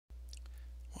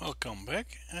Welcome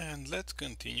back, and let's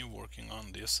continue working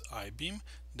on this I-beam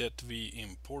that we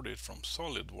imported from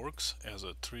SolidWorks as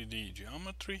a 3D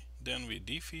geometry. Then we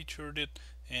defeatured it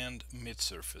and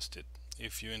mid-surfaced it.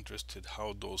 If you're interested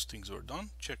how those things were done,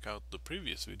 check out the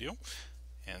previous video.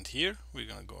 And here we're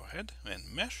gonna go ahead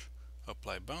and mesh,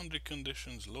 apply boundary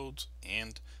conditions, loads,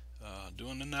 and do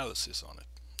an analysis on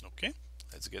it. Okay,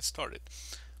 let's get started.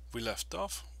 We left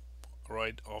off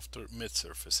right after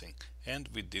mid-surfacing, and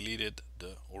we deleted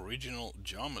the original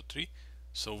geometry,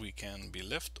 so we can be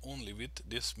left only with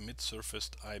this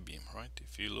mid-surfaced I-beam. Right,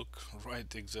 if you look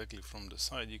right exactly from the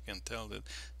side, you can tell that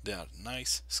they are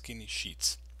nice skinny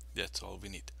sheets. That's all we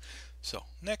need. So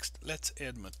next, let's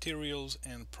add materials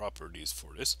and properties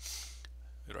for this.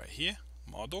 Right here,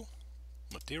 model,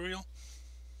 material.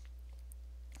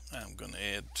 I'm gonna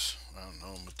add, I don't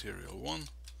know, material 1.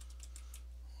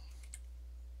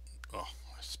 Oh,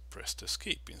 I pressed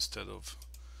escape instead of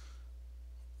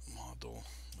model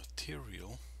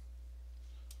material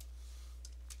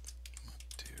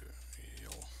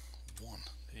 1.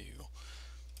 There you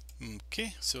go.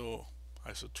 Okay, so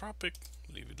isotropic,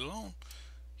 leave it alone.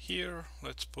 Here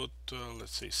let's put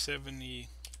let's say 70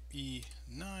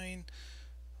 E9,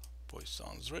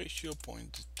 Poisson's ratio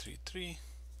 0.33,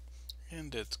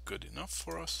 and that's good enough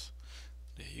for us.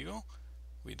 There you go.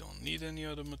 We don't need any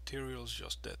other materials,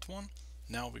 just that one.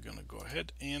 Now we're gonna go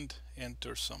ahead and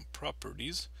enter some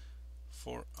properties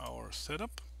for our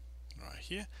setup. Right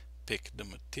here, pick the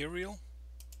material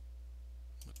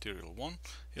 1.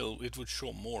 It would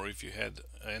show more if you had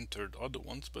entered other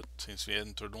ones, but since we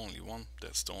entered only one,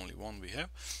 that's the only one we have.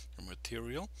 The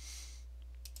material,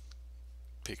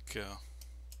 pick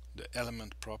the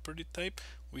element property type.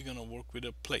 We're gonna work with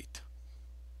a plate.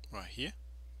 Right here,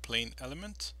 plane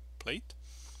element, plate.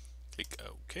 Click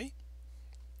OK,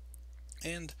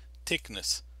 and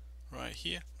thickness right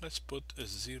here, let's put a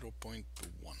 0.1.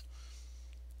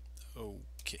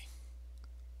 Okay,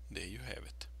 there you have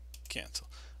it. Cancel.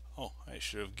 Oh, I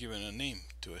should have given a name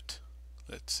to it.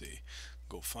 Let's see,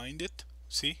 go find it.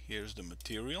 See, here's the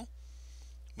material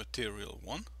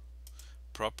 1.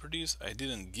 Properties, I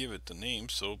didn't give it a name,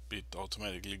 so it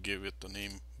automatically gave it the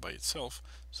name by itself.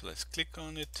 So let's click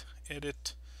on it,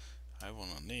 edit. I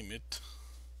want to name it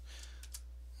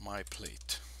my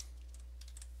plate.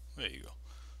 There you go.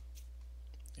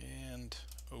 And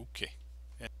okay.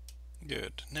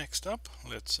 Good. Next up,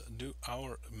 let's do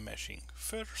our meshing.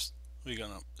 First, we're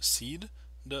gonna seed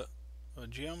the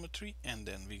geometry, and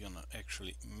then we're gonna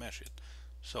actually mesh it.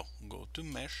 So go to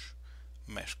mesh,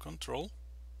 mesh control,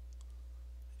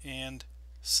 and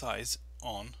size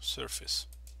on surface.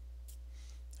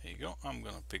 There you go. I'm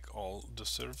gonna pick all the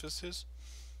surfaces,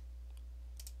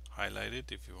 highlight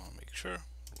it if you want to make sure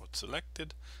what's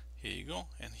selected. Here you go,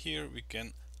 and here we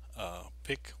can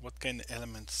pick what kind of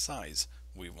element size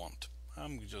we want.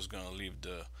 I'm just gonna leave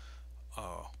the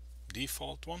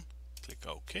default one. Click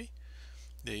OK.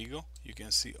 There you go. You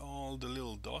can see all the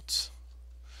little dots.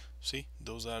 See,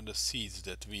 those are the seeds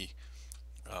that we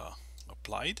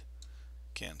applied.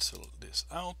 Cancel this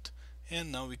out,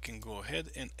 and now we can go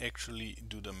ahead and actually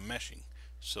do the meshing.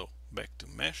 So back to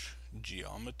mesh,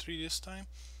 geometry this time.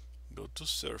 Go to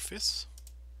surface,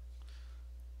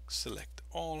 select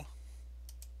all.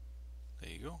 There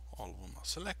you go, all of them are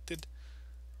selected.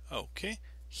 Okay,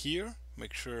 here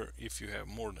make sure if you have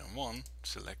more than one,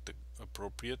 select the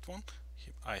appropriate one.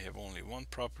 I have only one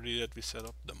property that we set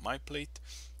up, the my plate.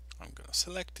 I'm gonna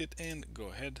select it and go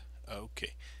ahead.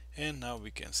 Okay, and now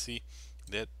we can see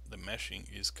that the meshing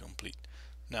is complete.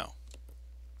 Now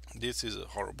this is a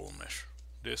horrible mesh.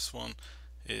 This one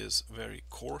is very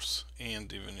coarse,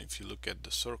 and even if you look at the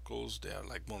circles, they are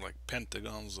like more like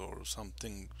pentagons or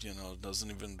something, you know, doesn't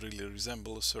even really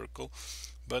resemble a circle.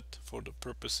 But for the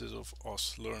purposes of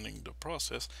us learning the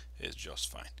process, it's just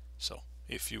fine. So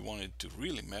if you wanted to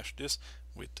really mesh this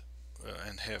with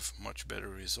and have much better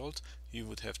results, you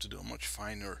would have to do a much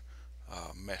finer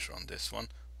mesh on this one,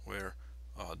 where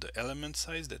the element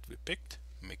size that we picked,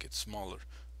 make it smaller,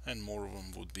 and more of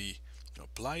them would be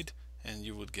applied, and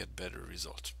you would get better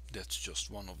results. That's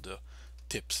just one of the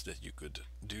tips that you could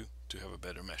do to have a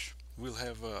better mesh. We'll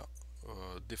have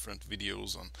different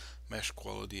videos on mesh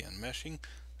quality and meshing,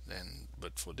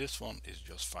 but for this one it's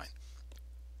just fine.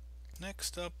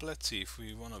 Next up, let's see if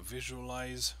we want to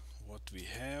visualize what we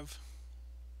have.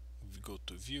 We go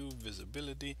to view,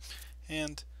 visibility,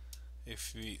 and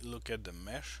if we look at the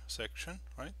mesh section,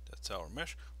 right, that's our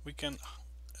mesh, we can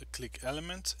click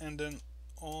elements, and then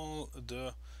all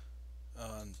the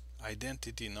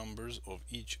identity numbers of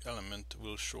each element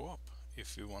will show up.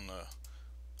 If we want to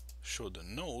show the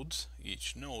nodes.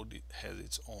 Each node has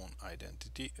its own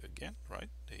identity again, right?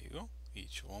 There you go.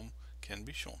 Each one can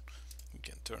be shown. We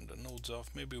can turn the nodes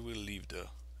off. Maybe we'll leave the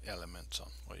elements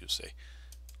on. What you say?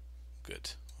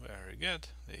 Good. Very good.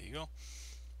 There you go.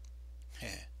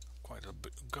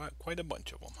 Quite a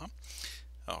bunch of them, huh?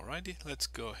 Alrighty, let's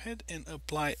go ahead and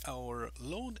apply our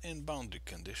load and boundary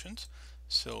conditions.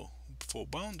 So for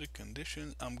boundary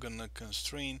condition, I'm gonna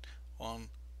constrain on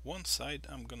one side.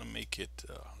 I'm gonna make it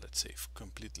let's say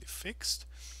completely fixed.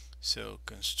 So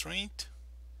constraint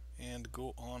and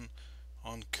go on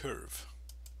curve.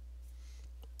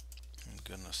 I'm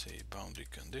gonna say boundary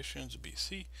conditions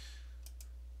BC,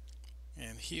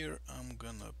 and here I'm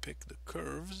gonna pick the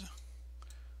curves.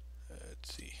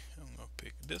 Let's see, I'm gonna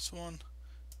pick this one,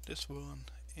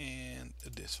 and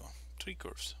this one. 3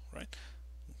 curves, right?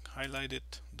 Highlight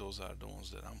it. Those are the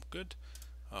ones that I'm good.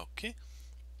 Okay,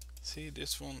 see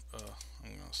this one,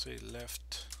 I'm gonna say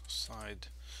left side.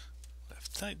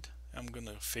 I'm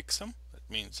gonna fix them. That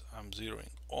means I'm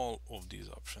zeroing all of these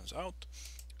options out.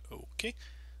 Okay,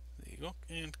 there you go,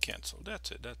 and cancel.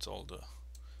 That's it. That's all the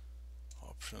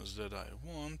options that I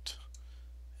want.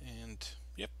 And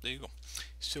yep, there you go.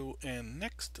 So, and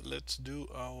next let's do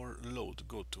our load.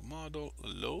 Go to model,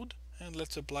 load, and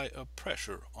let's apply a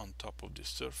pressure on top of this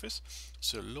surface.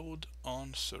 So load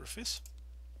on surface.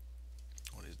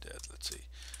 What is that? Let's say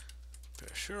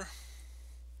pressure.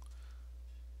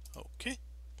 Okay,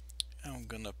 I'm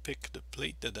gonna pick the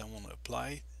plate that I want to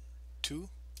apply to.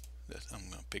 That I'm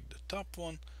gonna pick the top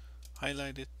one,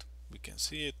 highlight it. We can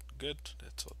see it. Good.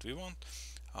 That's what we want.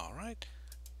 All right.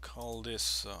 Call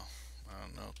this I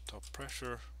don't know, top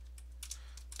pressure,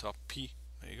 top P.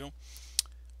 There you go.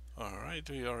 Alright,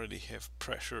 we already have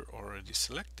pressure already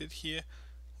selected here.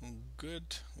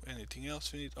 Good. Anything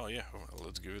else we need? Oh yeah, well,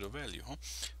 let's give it a value, huh?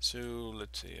 So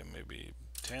let's say maybe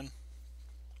 10.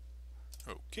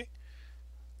 Okay,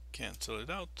 cancel it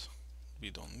out.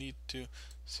 We don't need to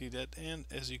see that. And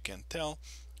as you can tell,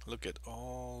 look at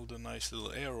all the nice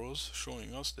little arrows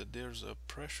showing us that there's a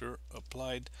pressure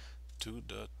applied to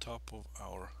the top of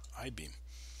our I-beam.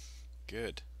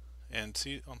 Good. And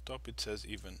see, on top it says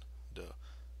even the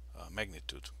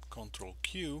magnitude. Control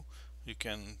Q, you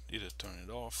can either turn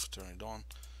it off, turn it on.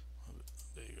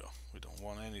 There you go. We don't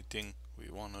want anything.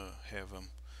 We want to have them.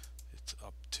 It's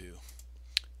up to,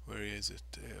 where is it?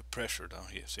 Pressure down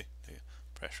here. See, there,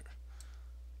 pressure.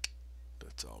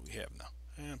 That's all we have now.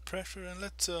 And pressure. And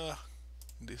let's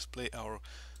display our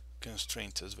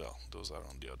constraints as well. Those are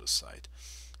on the other side.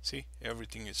 See,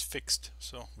 everything is fixed,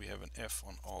 so we have an F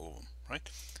on all of them, right?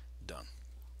 Done.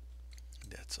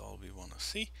 That's all we want to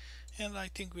see, and I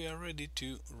think we are ready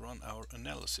to run our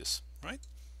analysis, right?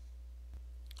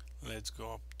 Let's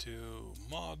go up to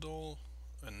model,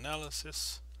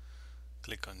 analysis,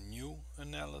 click on new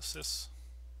analysis,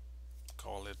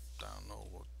 call it, I don't know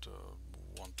what,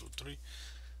 1, 2, 3.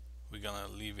 We're gonna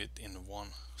leave it in one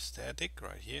static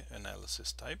right here,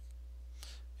 analysis type,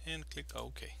 and click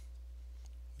OK.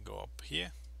 Go up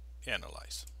here,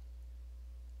 analyze.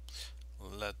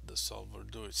 Let the solver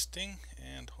do its thing,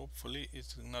 and hopefully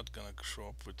it's not gonna show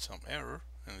up with some error,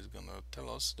 and it's gonna tell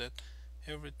us that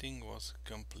everything was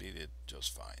completed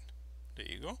just fine. There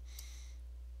you go.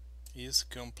 Is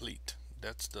complete.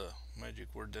 That's the magic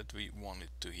word that we wanted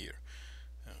to hear.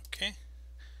 Okay,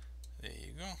 there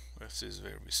you go. This is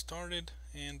where we started,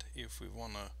 and if we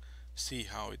wanna see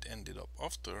how it ended up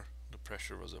after the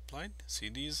pressure was applied, see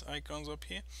these icons up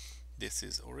here? This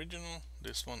is original,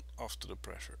 this one after the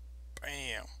pressure.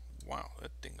 Bam! Wow,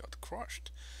 that thing got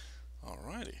crushed.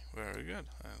 Alrighty, very good.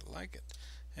 I like it.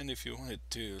 And if you wanted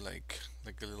to like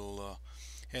a little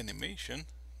animation,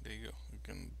 there you go. You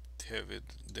can have it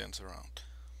dance around.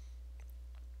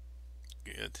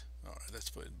 Good. Alright, let's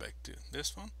put it back to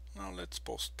this one. Now let's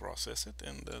post-process it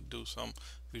and do some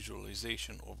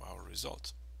visualization of our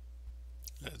results.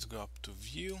 Let's go up to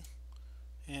view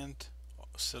and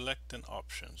select an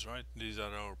options, right? These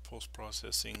are our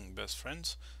post-processing best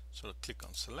friends. So click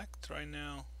on select right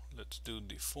now. Let's do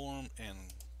deform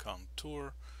and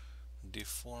contour,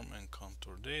 deform and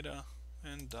contour data,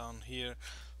 and down here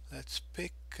let's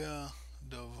pick the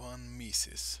von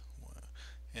Mises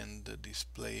and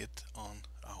display it on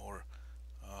our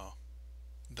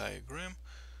diagram.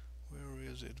 Where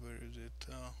is it?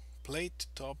 Plate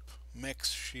top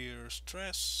max shear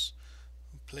stress,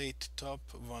 plate top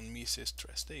von Mises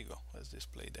stress. There you go. Let's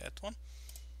display that one.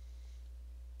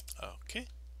 Okay,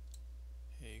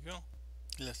 here you go.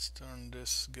 Let's turn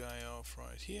this guy off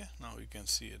right here. Now you can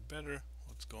see it better,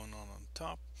 what's going on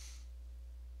top.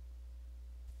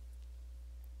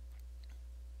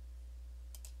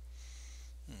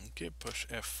 Okay, push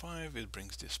F5, it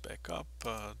brings this back up,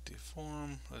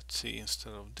 deform. Let's see,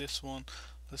 instead of this one,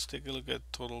 let's take a look at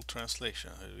total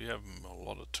translation. We have a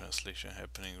lot of translation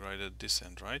happening right at this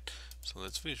end, right? So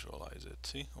let's visualize it.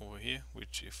 See over here,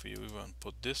 which if you even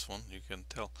put this one, you can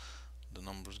tell the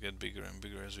numbers get bigger and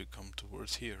bigger as we come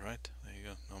towards here, right? There you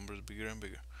go, numbers bigger and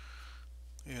bigger.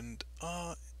 And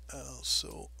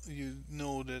also you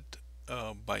know that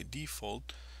by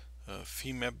default,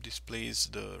 Femap displays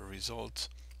the results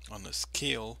on a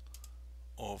scale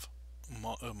of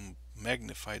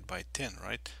magnified by 10,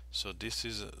 right? So this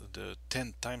is the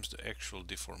 10 times the actual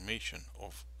deformation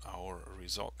of our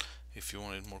result. If you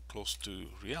want it more close to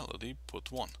reality,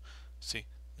 put 1. See,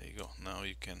 there you go. Now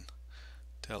you can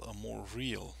tell a more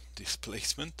real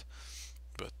displacement,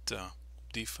 but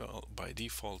by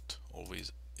default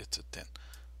always it's a 10.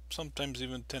 Sometimes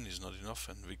even 10 is not enough,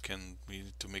 and we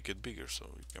need to make it bigger,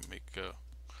 so we can make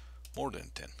more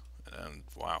than 10. And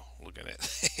wow, look at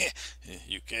it.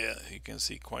 you can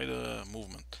see quite a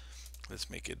movement. Let's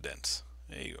make it dense.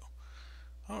 There you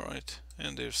go. All right,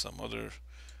 and there's some other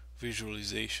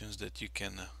visualizations that you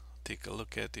can take a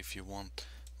look at if you want,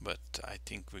 but I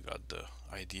think we got the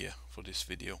idea for this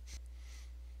video.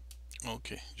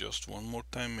 Okay, just one more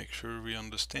time, make sure we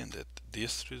understand that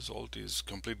this result is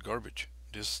complete garbage.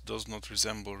 This does not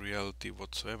resemble reality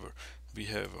whatsoever. We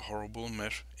have a horrible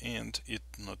mesh and it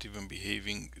not even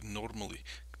behaving normally.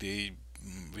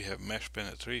 We have mesh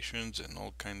penetrations and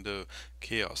all kind of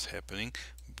chaos happening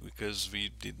because we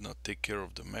did not take care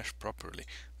of the mesh properly.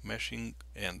 Meshing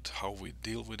and how we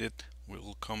deal with it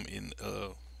will come in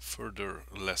further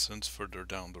lessons further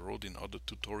down the road in other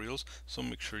tutorials, so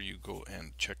make sure you go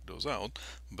and check those out.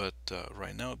 But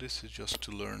right now this is just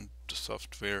to learn the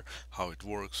software, how it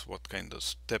works, what kind of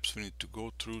steps we need to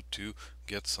go through to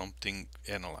get something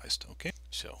analyzed. Okay,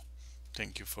 so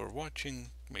thank you for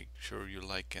watching. Make sure you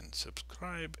like and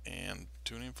subscribe and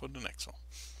tune in for the next one.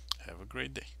 Have a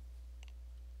great day.